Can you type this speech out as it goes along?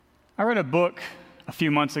I read a book a few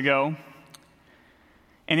months ago,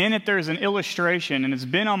 and in it there's an illustration, and it's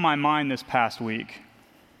been on my mind this past week.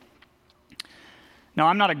 Now,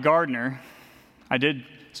 I'm not a gardener. I did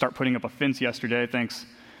start putting up a fence yesterday, thanks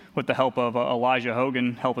with the help of Elijah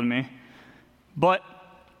Hogan helping me. But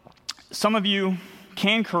some of you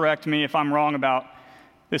can correct me if I'm wrong about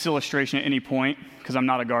this illustration at any point, because I'm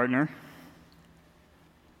not a gardener.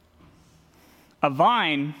 A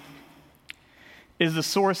vine is the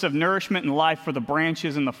source of nourishment and life for the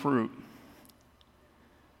branches and the fruit.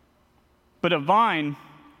 But a vine,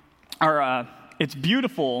 it's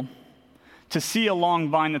beautiful to see a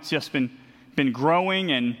long vine that's just been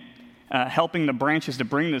growing and helping the branches to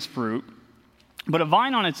bring this fruit. But a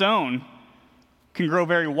vine on its own can grow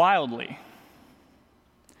very wildly,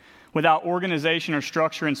 without organization or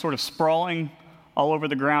structure and sort of sprawling all over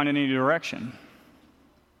the ground in any direction.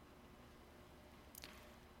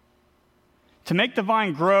 To make the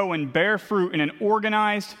vine grow and bear fruit in an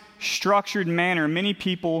organized, structured manner, many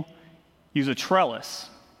people use a trellis.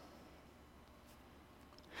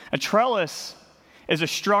 A trellis is a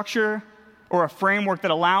structure or a framework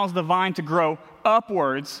that allows the vine to grow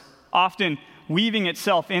upwards, often weaving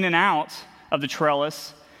itself in and out of the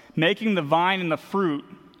trellis, making the vine and the fruit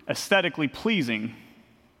aesthetically pleasing,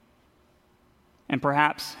 and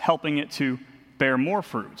perhaps helping it to bear more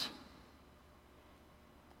fruit.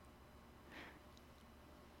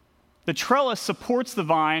 The trellis supports the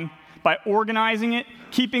vine by organizing it,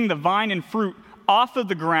 keeping the vine and fruit off of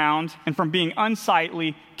the ground and from being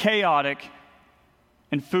unsightly, chaotic,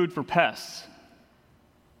 and food for pests.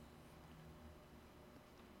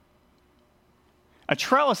 A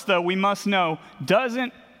trellis, though, we must know,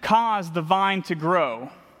 doesn't cause the vine to grow.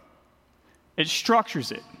 It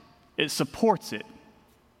structures it. It supports it.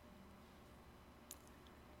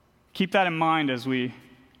 Keep that in mind as we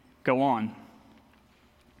go on.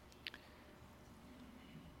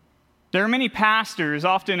 There are many pastors,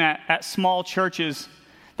 often at small churches,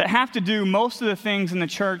 that have to do most of the things in the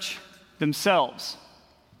church themselves.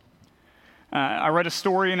 I read a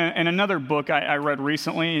story in another book I read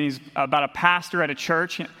recently, and he's about a pastor at a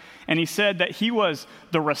church, and he said that he was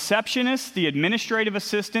the receptionist, the administrative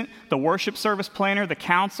assistant, the worship service planner, the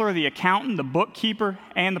counselor, the accountant, the bookkeeper,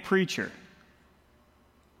 and the preacher.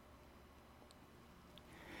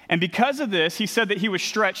 And because of this, he said that he was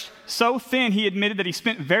stretched so thin, he admitted that he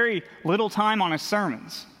spent very little time on his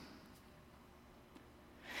sermons.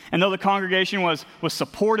 And though the congregation was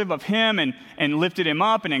supportive of him and lifted him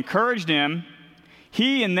up and encouraged him,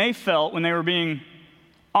 he and they felt, when they were being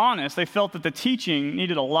honest, they felt that the teaching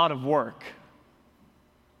needed a lot of work.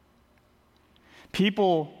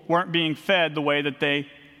 People weren't being fed the way that they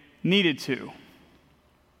needed to.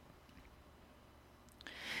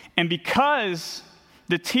 And because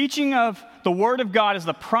the teaching of the Word of God is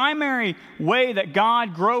the primary way that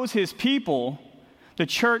God grows His people, the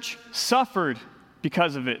church suffered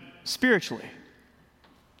because of it spiritually.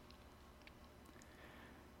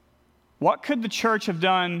 What could the church have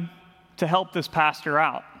done to help this pastor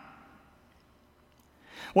out?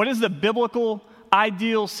 What is the biblical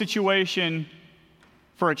ideal situation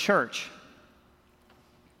for a church?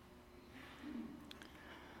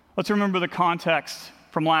 Let's remember the context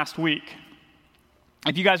from last week.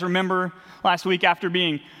 If you guys remember, last week after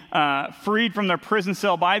being freed from their prison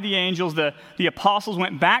cell by the angels, the apostles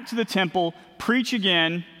went back to the temple, preached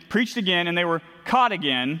again, and they were caught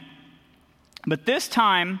again. But this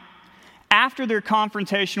time, after their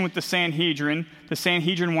confrontation with the Sanhedrin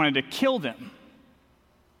wanted to kill them.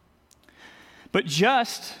 But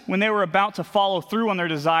just when they were about to follow through on their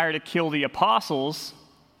desire to kill the apostles,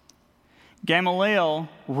 Gamaliel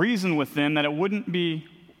reasoned with them that it wouldn't be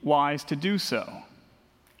wise to do so.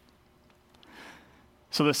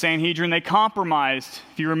 So the Sanhedrin, they compromised.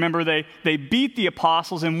 If you remember, they beat the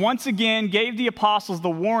apostles and once again gave the apostles the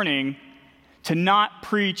warning to not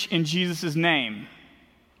preach in Jesus' name.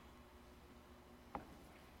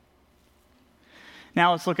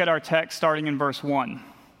 Now let's look at our text starting in verse 1.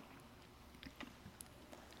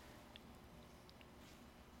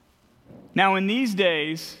 Now in these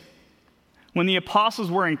days, when the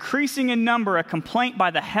apostles were increasing in number, a complaint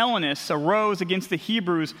by the Hellenists arose against the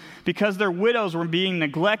Hebrews because their widows were being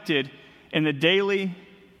neglected in the daily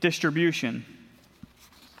distribution.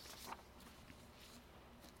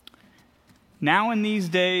 Now in these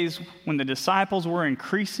days, when the disciples were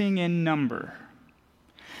increasing in number.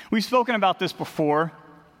 We've spoken about this before,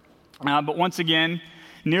 but once again,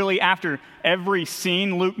 nearly after every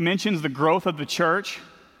scene, Luke mentions the growth of the church.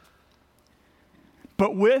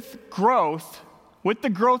 But with the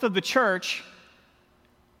growth of the church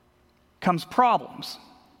comes problems.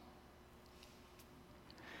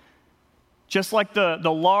 Just like the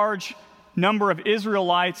large number of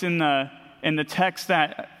Israelites in the text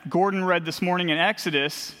that Gordon read this morning in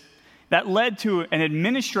Exodus, that led to an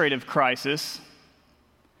administrative crisis.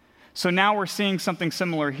 So now we're seeing something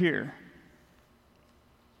similar here.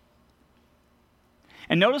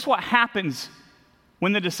 And notice what happens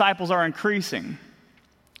when the disciples are increasing.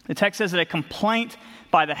 The text says that a complaint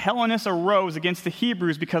by the Hellenists arose against the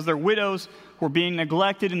Hebrews because their widows were being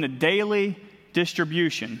neglected in the daily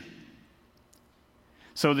distribution.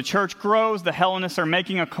 So the church grows, the Hellenists are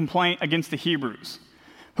making a complaint against the Hebrews.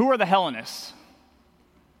 Who are the Hellenists?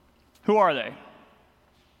 Who are they?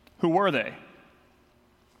 Who were they?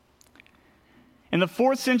 In the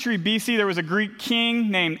 4th century BC, there was a Greek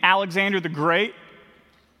king named Alexander the Great.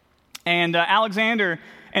 And Alexander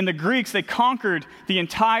and the Greeks, they conquered the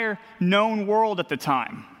entire known world at the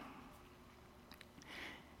time.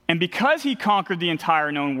 And because he conquered the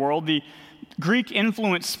entire known world, the Greek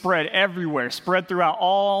influence spread everywhere, spread throughout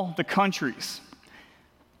all the countries.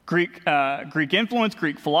 Greek influence,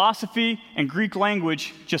 Greek philosophy, and Greek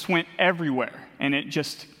language just went everywhere. And it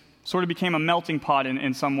just sort of became a melting pot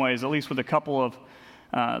in some ways, at least with a couple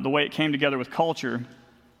of the way it came together with culture.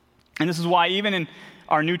 And this is why even in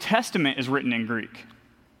our New Testament is written in Greek.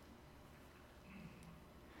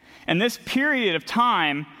 And this period of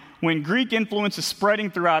time when Greek influence is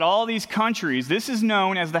spreading throughout all these countries, this is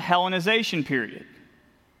known as the Hellenization period.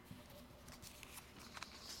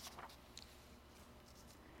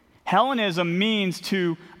 Hellenism means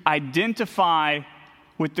to identify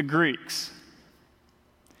with the Greeks.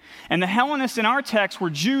 And the Hellenists in our text were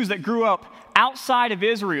Jews that grew up outside of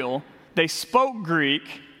Israel. They spoke Greek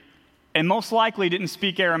and most likely didn't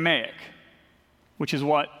speak Aramaic, which is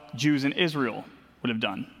what Jews in Israel would have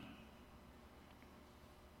done.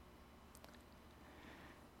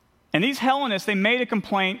 And these Hellenists, they made a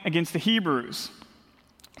complaint against the Hebrews.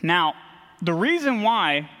 Now, the reason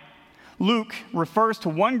why Luke refers to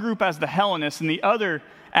one group as the Hellenists and the other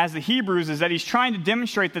as the Hebrews is that he's trying to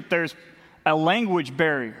demonstrate that there's a language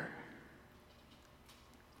barrier.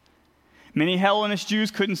 Many Hellenist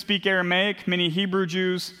Jews couldn't speak Aramaic. Many Hebrew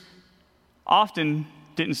Jews often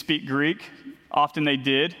didn't speak Greek. Often they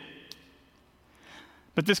did.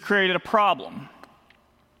 But this created a problem.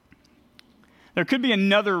 There could be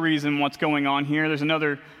another reason what's going on here. There's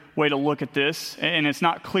another way to look at this, and it's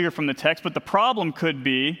not clear from the text, but the problem could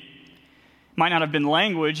be, might not have been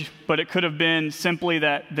language, but it could have been simply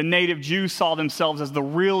that the native Jews saw themselves as the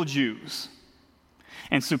real Jews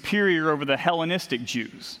and superior over the Hellenistic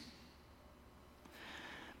Jews.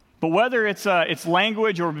 But whether it's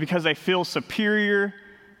language or because they feel superior,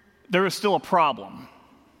 there is still a problem.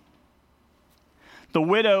 The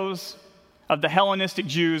widows of the Hellenistic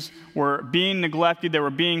Jews were being neglected. They were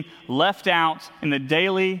being left out in the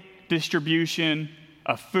daily distribution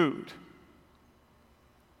of food.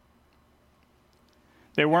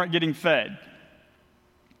 They weren't getting fed.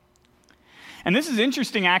 And this is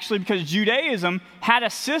interesting, actually, because Judaism had a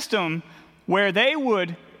system where they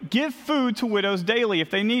would give food to widows daily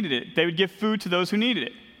if they needed it. They would give food to those who needed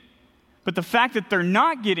it. But the fact that they're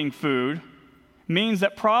not getting food means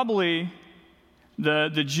that probably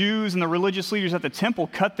the Jews and the religious leaders at the temple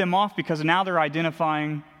cut them off because now they're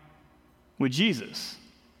identifying with Jesus.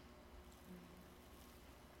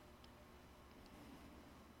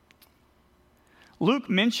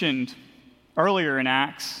 Luke mentioned earlier in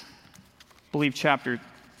Acts, I believe chapter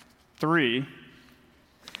 3,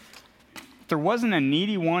 there wasn't a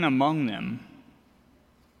needy one among them.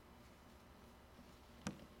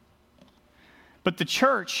 But the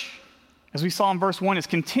church, as we saw in verse 1, is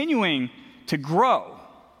continuing to grow.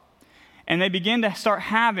 And they begin to start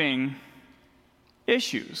having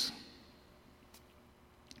issues.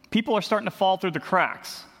 People are starting to fall through the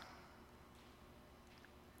cracks.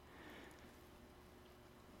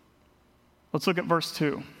 Let's look at verse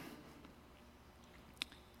 2.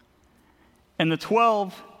 And the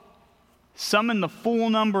 12 summoned the full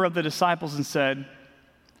number of the disciples and said,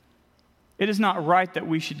 "It is not right that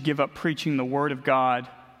we should give up preaching the word of God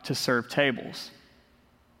to serve tables."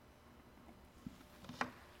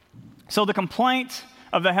 So the complaint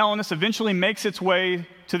of the Hellenists eventually makes its way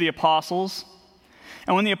to the apostles.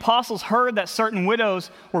 And when the apostles heard that certain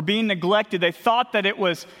widows were being neglected, they thought that it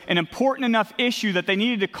was an important enough issue that they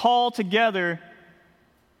needed to call together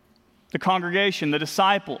the congregation, the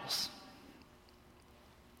disciples.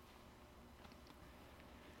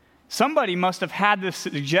 Somebody must have had this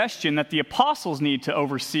suggestion that the apostles need to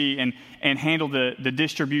oversee and handle the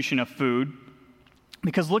distribution of food.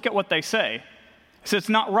 Because look at what they say. It says it's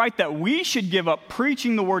not right that we should give up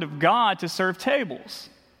preaching the word of God to serve tables.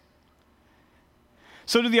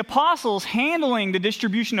 So to the apostles, handling the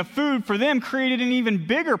distribution of food for them created an even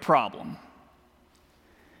bigger problem.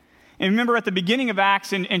 And remember at the beginning of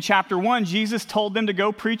Acts in chapter 1, Jesus told them to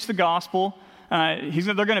go preach the gospel.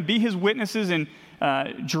 They're going to be his witnesses in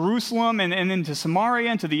Jerusalem and then to Samaria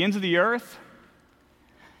and to the ends of the earth.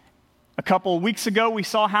 A couple of weeks ago, we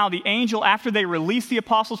saw how the angel, after they released the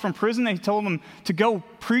apostles from prison, they told them to go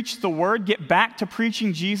preach the word, get back to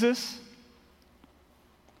preaching Jesus.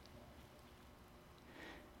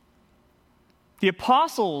 The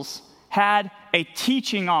apostles had a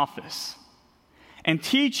teaching office, and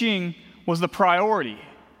teaching was the priority.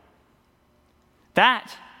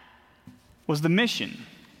 That was the mission.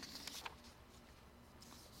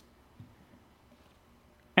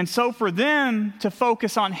 And so for them to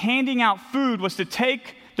focus on handing out food was to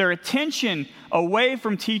take their attention away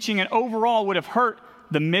from teaching, and overall would have hurt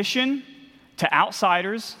the mission to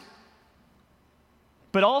outsiders,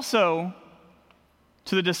 but also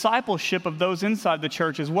to the discipleship of those inside the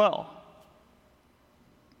church as well.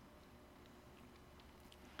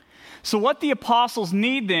 So what the apostles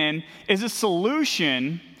need then is a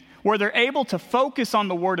solution where they're able to focus on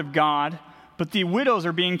the Word of God, but the widows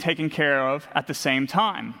are being taken care of at the same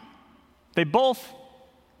time. They both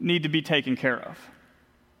need to be taken care of.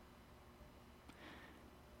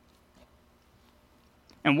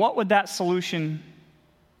 And what would that solution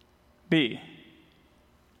be?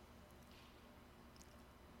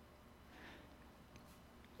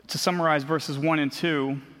 To summarize verses 1 and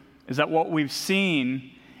 2, is that what we've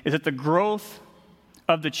seen is that the growth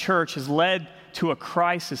of the church has led to a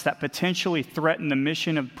crisis that potentially threatened the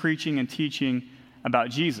mission of preaching and teaching about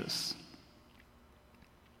Jesus.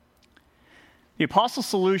 The apostles'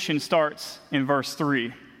 solution starts in verse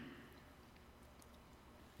 3.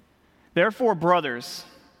 Therefore, brothers,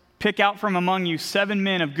 pick out from among you 7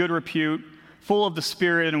 men of good repute, full of the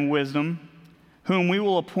Spirit and wisdom, whom we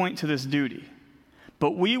will appoint to this duty.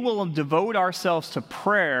 But we will devote ourselves to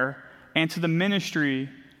prayer and to the ministry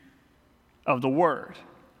of the word.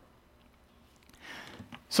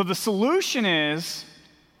 So the solution is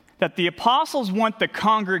that the apostles want the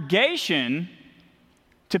congregation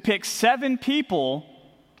to pick 7 people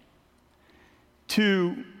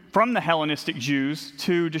from the Hellenistic Jews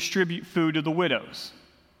to distribute food to the widows.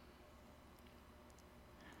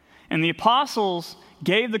 And the apostles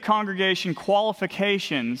gave the congregation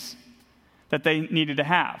qualifications that they needed to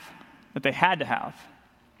have, that they had to have.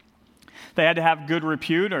 They had to have good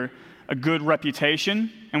repute or a good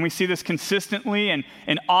reputation. And we see this consistently and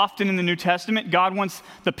often in the New Testament. God wants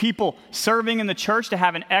the people serving in the church to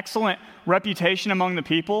have an excellent reputation among the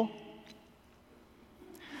people.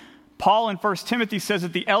 Paul in 1 Timothy says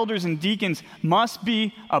that the elders and deacons must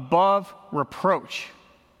be above reproach.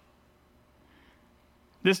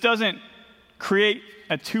 This doesn't create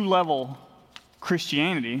a 2-level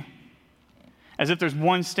Christianity, as if there's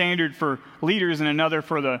one standard for leaders and another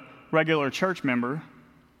for the regular church member.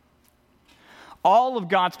 All of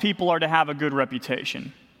God's people are to have a good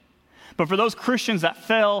reputation. But for those Christians that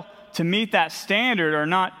fail to meet that standard are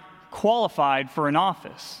not qualified for an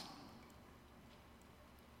office.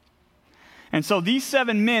 And so these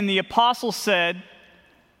 7 men, the apostles said,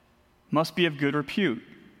 must be of good repute.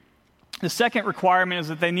 The second requirement is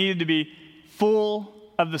that they needed to be full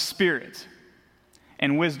of the Spirit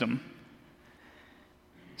and wisdom.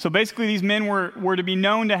 So basically, these men were to be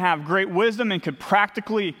known to have great wisdom and could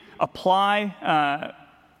practically apply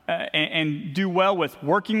and do well with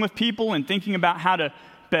working with people and thinking about how to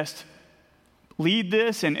best lead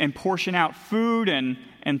this and portion out food and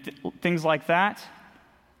things like that.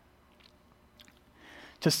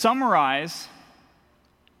 To summarize,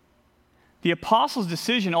 the apostles'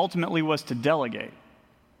 decision ultimately was to delegate.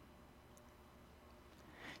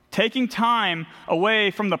 Taking time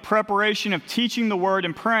away from the preparation of teaching the word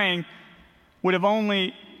and praying would have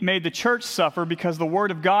only made the church suffer, because the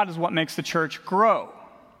word of God is what makes the church grow.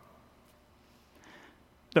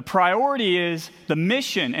 The priority is the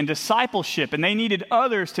mission and discipleship, and they needed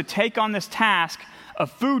others to take on this task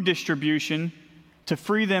of food distribution to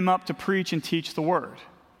free them up to preach and teach the word.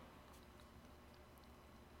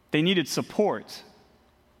 They needed support.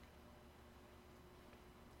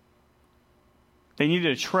 They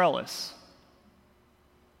needed a trellis.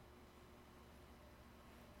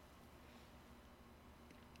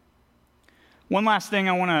 One last thing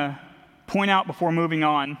I want to point out before moving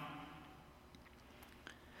on.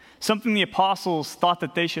 Something the apostles thought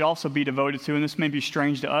that they should also be devoted to, and this may be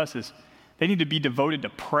strange to us, is they need to be devoted to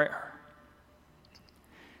prayer.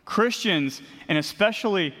 Christians, and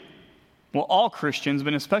especially, well, all Christians,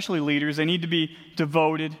 but especially leaders, they need to be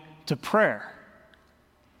devoted to prayer.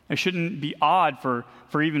 It shouldn't be odd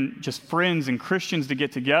for even just friends and Christians to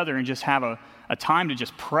get together and just have a time to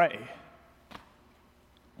just pray.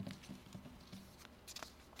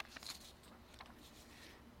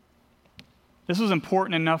 This was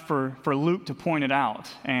important enough for Luke to point it out,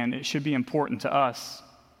 and it should be important to us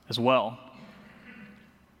as well.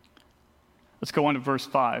 Let's go on to verse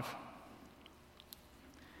 5.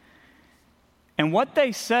 And what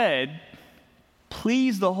they said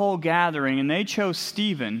pleased the whole gathering, and they chose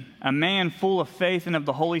Stephen, a man full of faith and of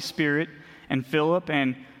the Holy Spirit, and Philip,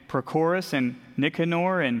 and Prochorus, and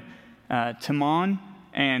Nicanor, and Timon,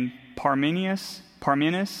 and Parmenas,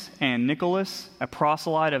 and Nicholas, a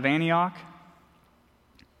proselyte of Antioch.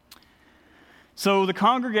 So the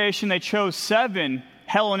congregation, they chose 7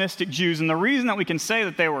 Hellenistic Jews, and the reason that we can say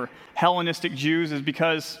that they were Hellenistic Jews is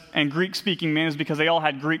because, and Greek-speaking men, is because they all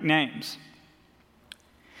had Greek names.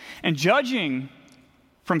 And judging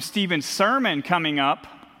from Stephen's sermon coming up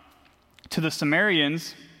to the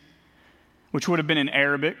Samaritans, which would have been in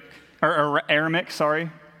Aramaic,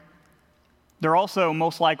 they're also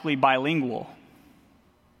most likely bilingual.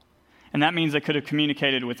 And that means they could have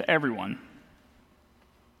communicated with everyone.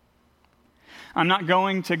 I'm not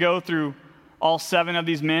going to go through all 7 of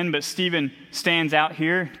these men, but Stephen stands out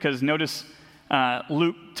here because notice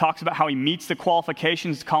Luke talks about how he meets the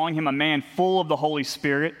qualifications, calling him a man full of the Holy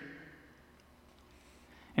Spirit.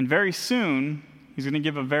 And very soon, he's going to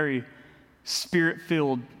give a very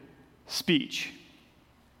spirit-filled speech.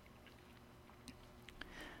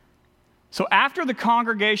 So after the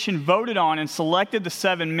congregation voted on and selected the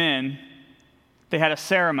 7 men, they had a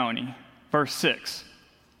ceremony. Verse 6.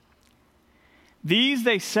 These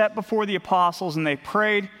they set before the apostles, and they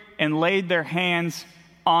prayed and laid their hands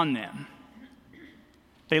on them.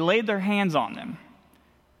 They laid their hands on them.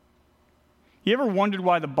 You ever wondered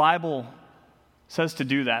why the Bible says to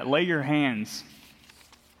do that? Lay your hands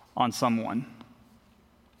on someone.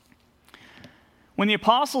 When the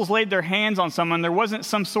apostles laid their hands on someone, there wasn't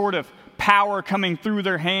some sort of power coming through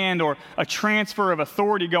their hand or a transfer of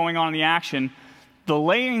authority going on in the action. The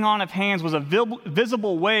laying on of hands was a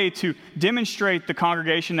visible way to demonstrate the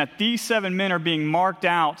congregation that these 7 men are being marked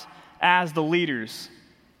out as the leaders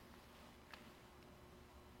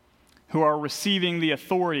who are receiving the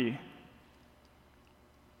authority.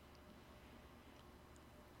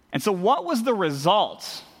 And so what was the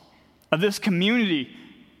result of this community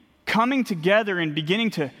coming together and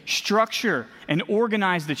beginning to structure and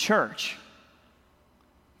organize the church?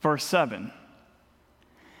 Verse 7.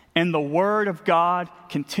 And the word of God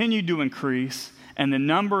continued to increase, and the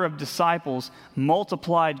number of disciples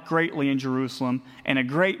multiplied greatly in Jerusalem, and a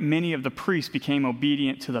great many of the priests became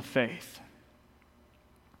obedient to the faith.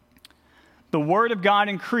 The word of God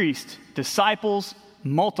increased, disciples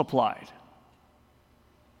multiplied.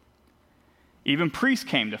 Even priests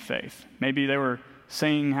came to faith. Maybe they were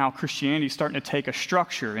saying how Christianity is starting to take a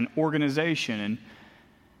structure, an organization,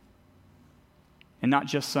 and not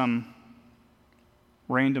just some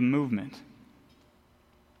random movement.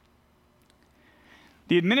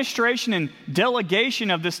 The administration and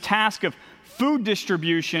delegation of this task of food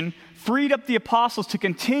distribution freed up the apostles to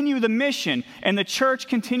continue the mission, and the church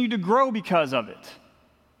continued to grow because of it.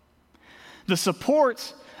 The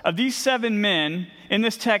support of these 7 men in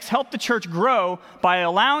this text helped the church grow by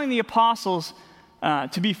allowing the apostles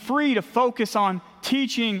to be free to focus on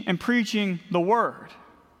teaching and preaching the word.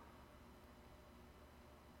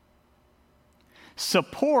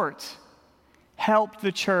 Support helped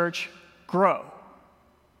the church grow.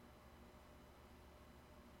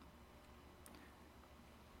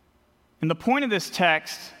 And the point of this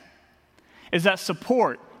text is that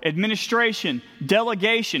support, administration,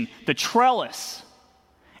 delegation, the trellis,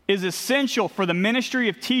 is essential for the ministry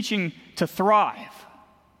of teaching to thrive.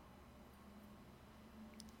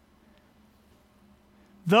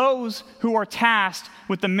 Those who are tasked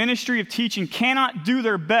with the ministry of teaching cannot do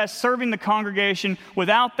their best serving the congregation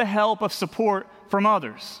without the help of support from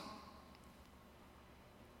others.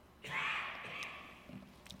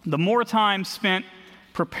 The more time spent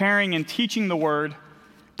preparing and teaching the word,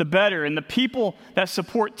 the better. And the people that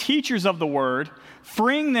support teachers of the word,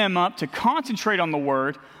 freeing them up to concentrate on the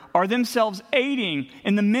word, are themselves aiding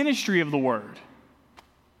in the ministry of the word.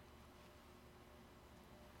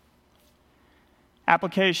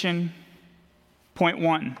 Application point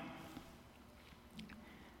 1.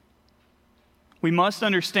 We must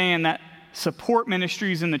understand that support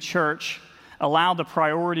ministries in the church allow the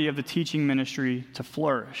priority of the teaching ministry to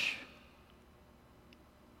flourish.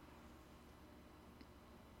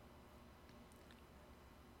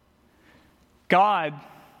 God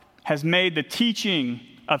has made the teaching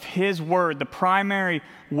of His word the primary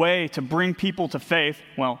way to bring people to faith.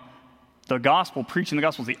 Well, the gospel, preaching the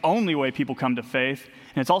gospel, is the only way people come to faith,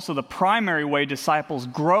 and it's also the primary way disciples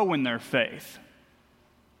grow in their faith.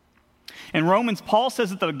 In Romans, Paul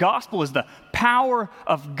says that the gospel is the power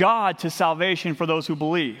of God to salvation for those who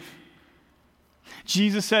believe.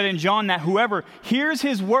 Jesus said in John that whoever hears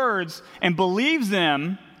his words and believes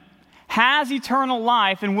them has eternal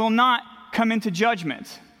life and will not come into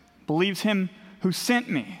judgment. Believes him who sent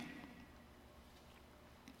me.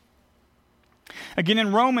 Again,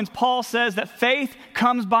 in Romans, Paul says that faith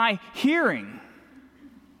comes by hearing.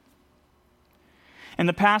 In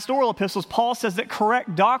the pastoral epistles, Paul says that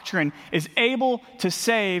correct doctrine is able to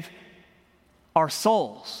save our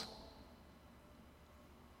souls.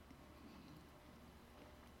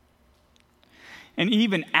 And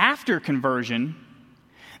even after conversion,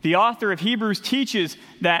 the author of Hebrews teaches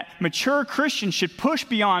that mature Christians should push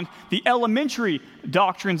beyond the elementary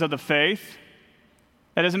doctrines of the faith.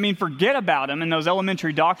 That doesn't mean forget about them, and those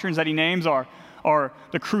elementary doctrines that he names are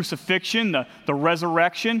the crucifixion, the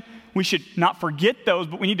resurrection. We should not forget those,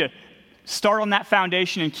 but we need to start on that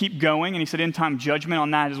foundation and keep going. And he said end-time judgment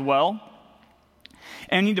on that as well.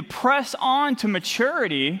 And need to press on to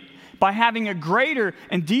maturity by having a greater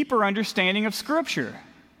and deeper understanding of Scripture.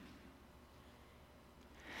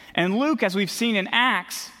 And Luke, as we've seen in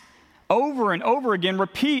Acts, over and over again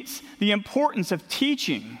repeats the importance of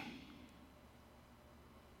teaching.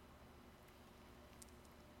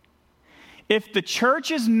 If the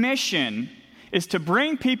church's mission is to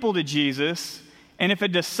bring people to Jesus, and if a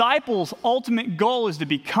disciple's ultimate goal is to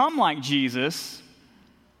become like Jesus,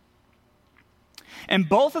 and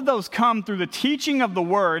both of those come through the teaching of the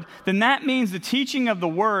Word, then that means the teaching of the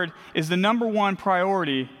Word is the number one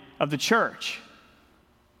priority of the church.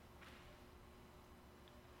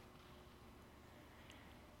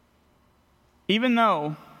 Even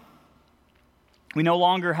though we no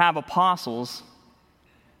longer have apostles,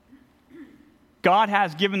 God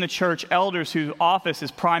has given the church elders whose office is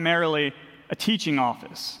primarily a teaching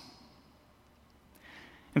office.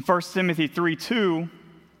 In 1 Timothy 3:2, it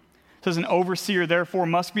says, an overseer therefore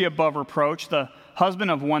must be above reproach, the husband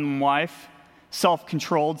of one wife,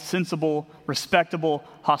 self-controlled, sensible, respectable,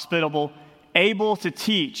 hospitable, able to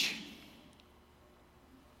teach.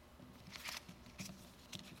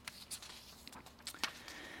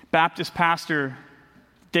 Baptist pastor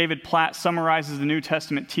David Platt summarizes the New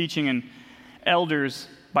Testament teaching and elders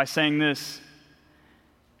by saying this: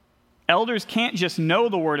 elders can't just know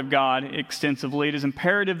the Word of God extensively. It is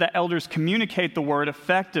imperative that elders communicate the Word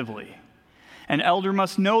effectively. An elder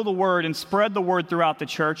must know the Word and spread the Word throughout the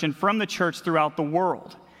church and from the church throughout the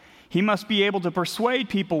world. He must be able to persuade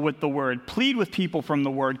people with the Word, plead with people from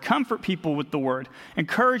the Word, comfort people with the Word,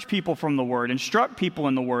 encourage people from the Word, instruct people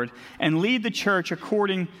in the Word, and lead the church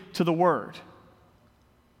according to the Word.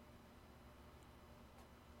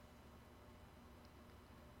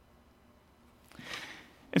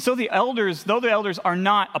 And so the elders, though the elders are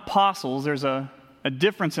not apostles, there's a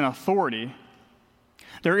difference in authority.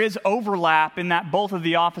 There is overlap in that both of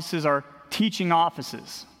the offices are teaching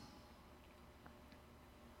offices.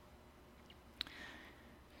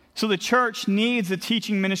 So the church needs the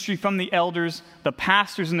teaching ministry from the elders, the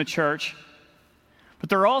pastors in the church. But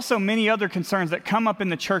there are also many other concerns that come up in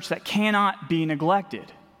the church that cannot be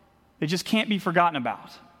neglected. They just can't be forgotten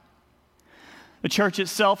about. The church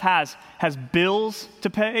itself has bills to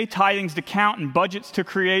pay, tithings to count, and budgets to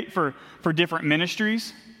create for different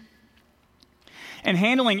ministries. And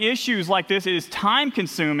handling issues like this is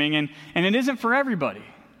time-consuming, and it isn't for everybody.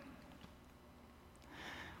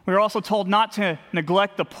 We're also told not to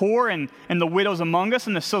neglect the poor and the widows among us,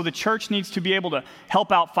 and so the church needs to be able to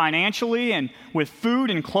help out financially and with food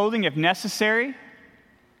and clothing if necessary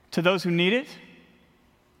to those who need it.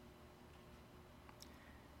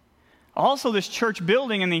 Also, this church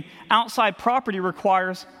building and the outside property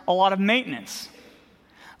requires a lot of maintenance.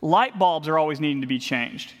 Light bulbs are always needing to be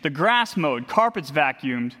changed, the grass mowed, carpets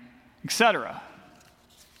vacuumed, etc.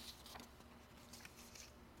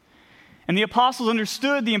 And the apostles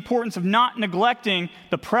understood the importance of not neglecting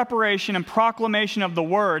the preparation and proclamation of the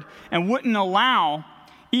word and wouldn't allow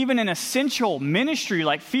even an essential ministry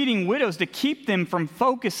like feeding widows to keep them from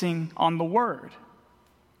focusing on the word.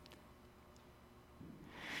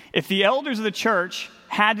 If the elders of the church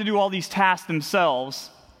had to do all these tasks themselves,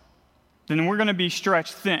 then we're going to be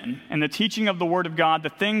stretched thin. And the teaching of the Word of God, the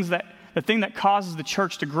thing that causes the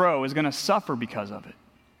church to grow, is going to suffer because of it.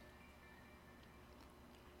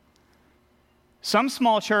 Some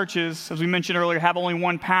small churches, as we mentioned earlier, have only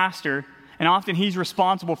one pastor, and often he's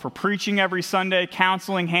responsible for preaching every Sunday,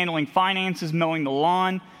 counseling, handling finances, mowing the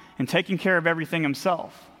lawn, and taking care of everything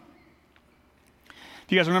himself.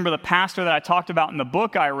 If you guys remember the pastor that I talked about in the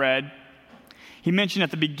book I read, He mentioned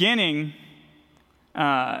at the beginning,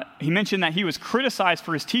 he mentioned that he was criticized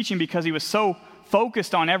for his teaching because he was so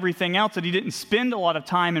focused on everything else that he didn't spend a lot of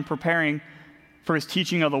time in preparing for his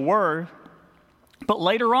teaching of the word. But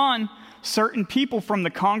later on, certain people from the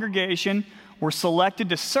congregation were selected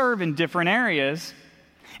to serve in different areas,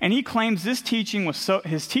 and he claims this teaching was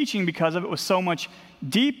his teaching because of it was so much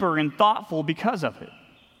deeper and thoughtful because of it,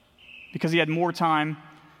 because he had more time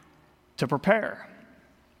to prepare.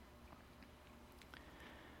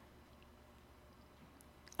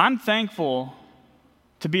 I'm thankful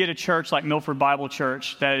to be at a church like Milford Bible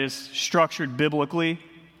Church that is structured biblically,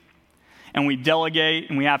 and we delegate,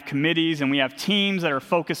 and we have committees, and we have teams that are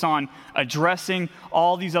focused on addressing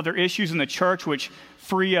all these other issues in the church, which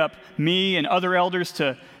free up me and other elders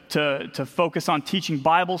to focus on teaching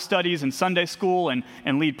Bible studies and Sunday school and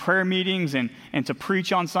lead prayer meetings and to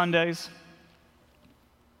preach on Sundays.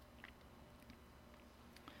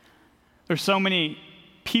 There's so many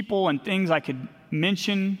people and things I could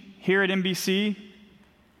mention here at MBC.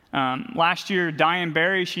 Last year, Diane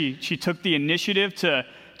Barry, she took the initiative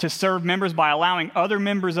to serve members by allowing other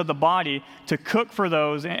members of the body to cook for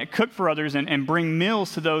others and bring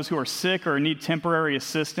meals to those who are sick or need temporary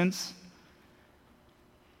assistance.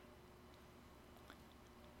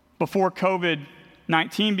 Before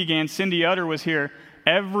COVID-19 began, Cindy Utter was here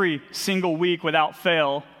every single week without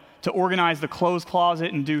fail to organize the clothes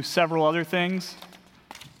closet and do several other things.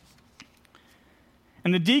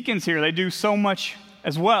 And the deacons here, they do so much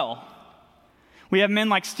as well. We have men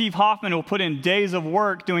like Steve Hoffman who will put in days of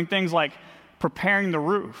work doing things like preparing the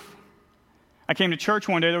roof. I came to church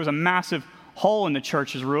one day, there was a massive hole in the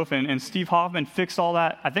church's roof, and Steve Hoffman fixed all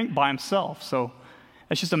that, I think, by himself. So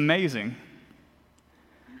it's just amazing.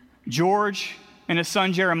 George and his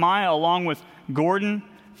son Jeremiah, along with Gordon,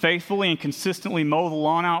 faithfully and consistently mow the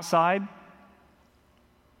lawn outside.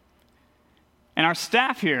 And our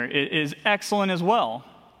staff here is excellent as well.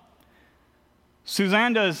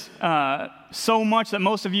 Suzanne does so much that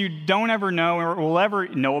most of you don't ever know or will ever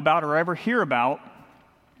know about or ever hear about.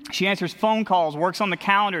 She answers phone calls, works on the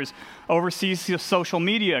calendars, oversees social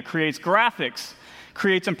media, creates graphics,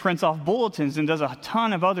 creates and prints off bulletins, and does a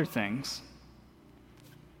ton of other things.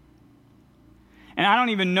 And I don't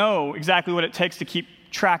even know exactly what it takes to keep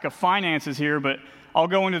track of finances here, but I'll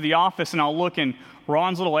go into the office and I'll look in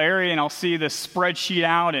Ron's little area and I'll see this spreadsheet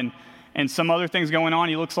out and some other things going on.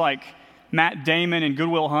 He looks like Matt Damon and Good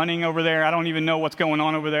Will Hunting over there. I don't even know what's going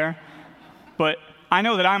on over there. But I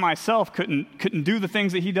know that I myself couldn't do the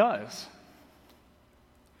things that he does.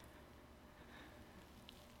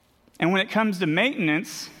 And when it comes to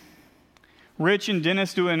maintenance, Rich and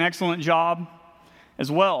Dennis do an excellent job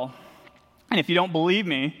as well. And if you don't believe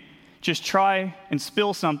me, just try and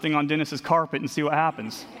spill something on Dennis's carpet and see what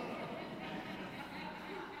happens.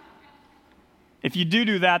 If you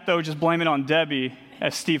do that, though, just blame it on Debbie,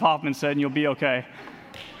 as Steve Hoffman said, and you'll be okay.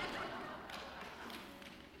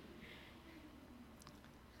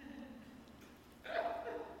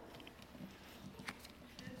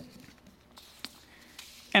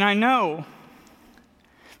 And I know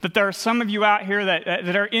that there are some of you out here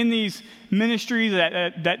that are in these ministries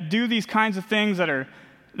that do these kinds of things, that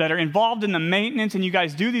are involved in the maintenance, and you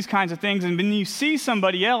guys do these kinds of things, and then you see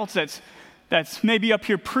somebody else that's maybe up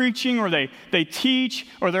here preaching, or they teach,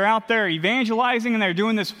 or they're out there evangelizing, and they're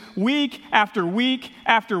doing this week after week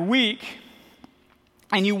after week,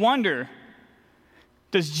 and you wonder,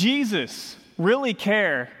 does Jesus really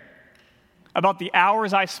care about the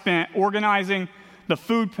hours I spent organizing the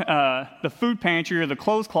food pantry or the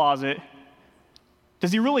clothes closet?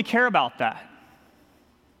 Does he really care about that?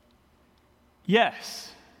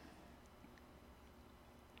 Yes.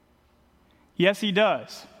 Yes, he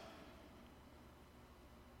does.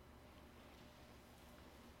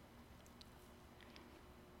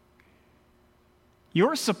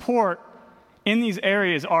 Your support in these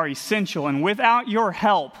areas are essential, and without your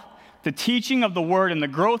help, the teaching of the word and the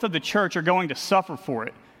growth of the church are going to suffer for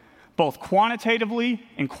it, both quantitatively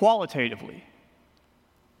and qualitatively.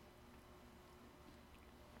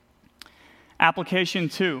 Application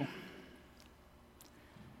 2.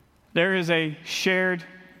 There is a shared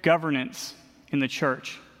governance in the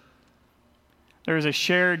church. There is a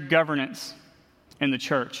shared governance in the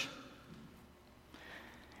church.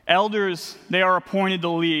 Elders, they are appointed to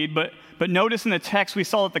lead, but notice in the text we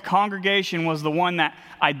saw that the congregation was the one that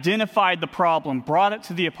identified the problem, brought it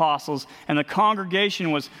to the apostles, and the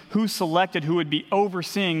congregation was who selected who would be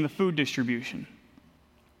overseeing the food distribution.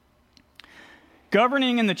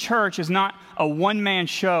 Governing in the church is not a one-man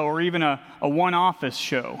show or even a one-office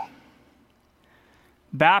show.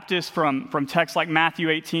 Baptists from texts like Matthew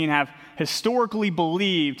 18 have historically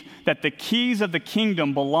believed that the keys of the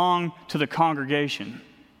kingdom belong to the congregation.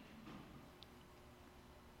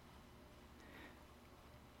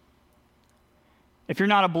 If you're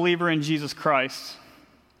not a believer in Jesus Christ,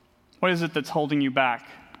 what is it that's holding you back?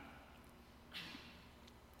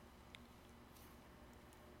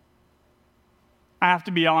 I have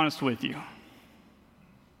to be honest with you.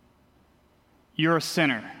 You're a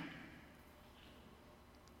sinner.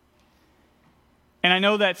 And I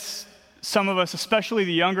know that some of us, especially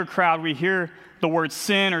the younger crowd, we hear the word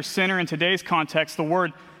sin or sinner in today's context. The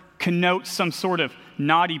word connotes some sort of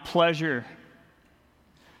naughty pleasure.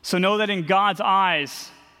 So know that in God's eyes,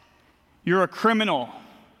 you're a criminal.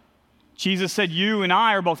 Jesus said, you and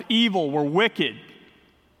I are both evil, we're wicked.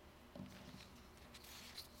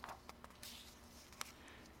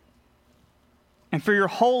 And for your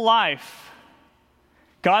whole life,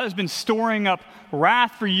 God has been storing up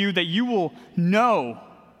wrath for you that you will know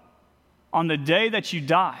on the day that you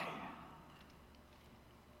die.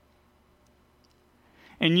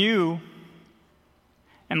 And you,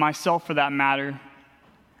 and myself for that matter,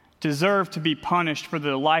 deserve to be punished for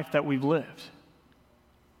the life that we've lived.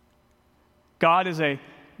 God is a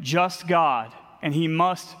just God, and He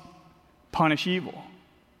must punish evil.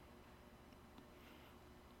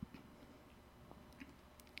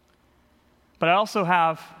 But I also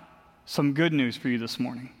have some good news for you this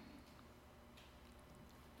morning.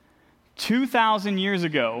 2,000 years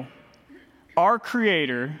ago, our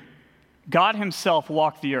Creator, God Himself,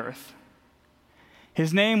 walked the earth.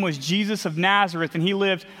 His name was Jesus of Nazareth, and He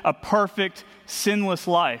lived a perfect, sinless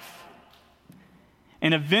life.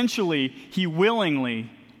 And eventually, He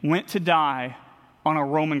willingly went to die on a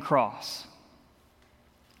Roman cross.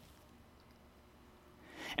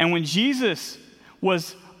 And when Jesus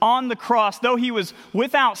was on the cross, though He was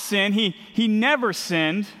without sin, he never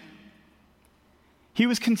sinned. He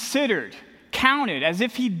was considered, counted as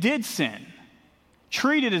if He did sin,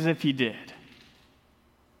 treated as if He did.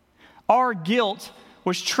 Our guilt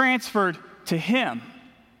was transferred to Him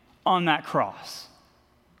on that cross.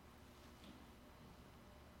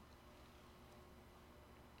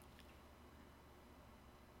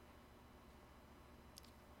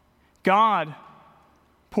 God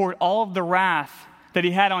poured all of the wrath that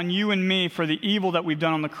He had on you and me for the evil that we've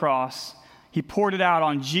done on the cross. He poured it out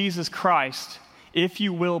on Jesus Christ, if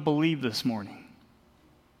you will believe this morning.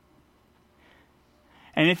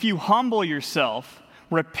 And if you humble yourself,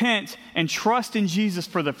 repent, and trust in Jesus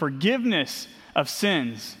for the forgiveness of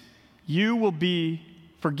sins, you will be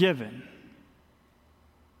forgiven.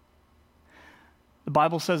 The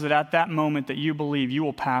Bible says that at that moment that you believe, you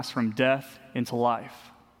will pass from death into life.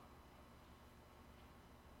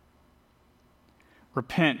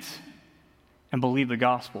 Repent and believe the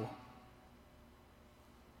gospel.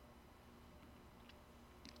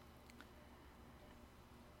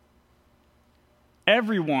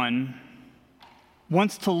 Everyone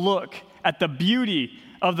wants to look at the beauty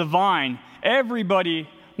of the vine. Everybody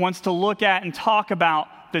wants to look at and talk about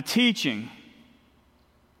the teaching.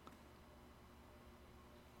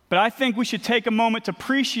 But I think we should take a moment to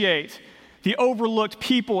appreciate the overlooked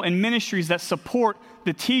people and ministries that support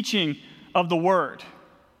the teaching of the word.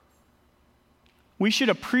 We should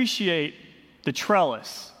appreciate the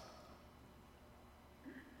trellis.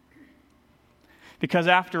 Because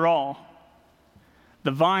after all,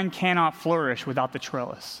 the vine cannot flourish without the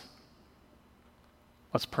trellis.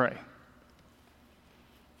 Let's pray.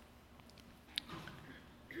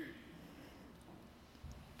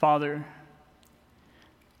 Father,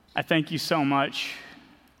 I thank you so much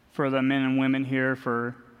for the men and women here,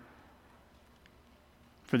 for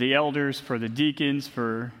the elders, for the deacons,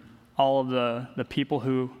 for all of the people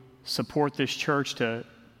who support this church to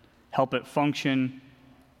help it function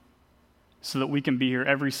so that we can be here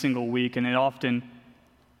every single week. And it often,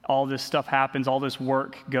 all this stuff happens, all this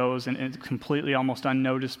work goes, and it's completely almost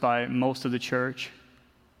unnoticed by most of the church.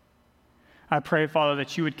 I pray, Father,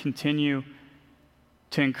 that you would continue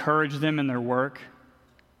to encourage them in their work.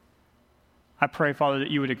 I pray, Father, that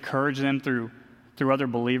you would encourage them through other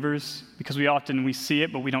believers, because we see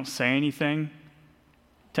it, but we don't say anything,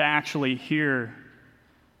 to actually hear.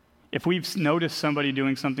 If we've noticed somebody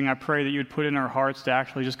doing something, I pray that you would put in our hearts to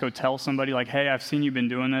actually just go tell somebody, like, hey, I've seen you've been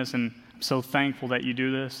doing this, and I'm so thankful that you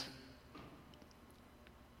do this.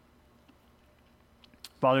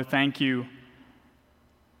 Father, thank you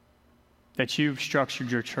that you've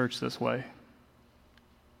structured your church this way.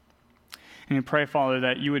 And we pray, Father,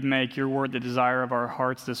 that you would make your word the desire of our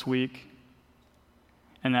hearts this week,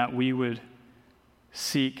 and that we would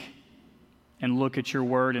seek and look at your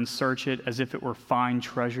word and search it as if it were fine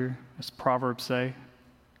treasure, as Proverbs say.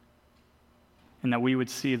 and that we would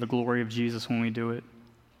see the glory of Jesus when we do it.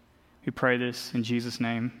 We pray this in Jesus'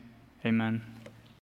 name. Amen.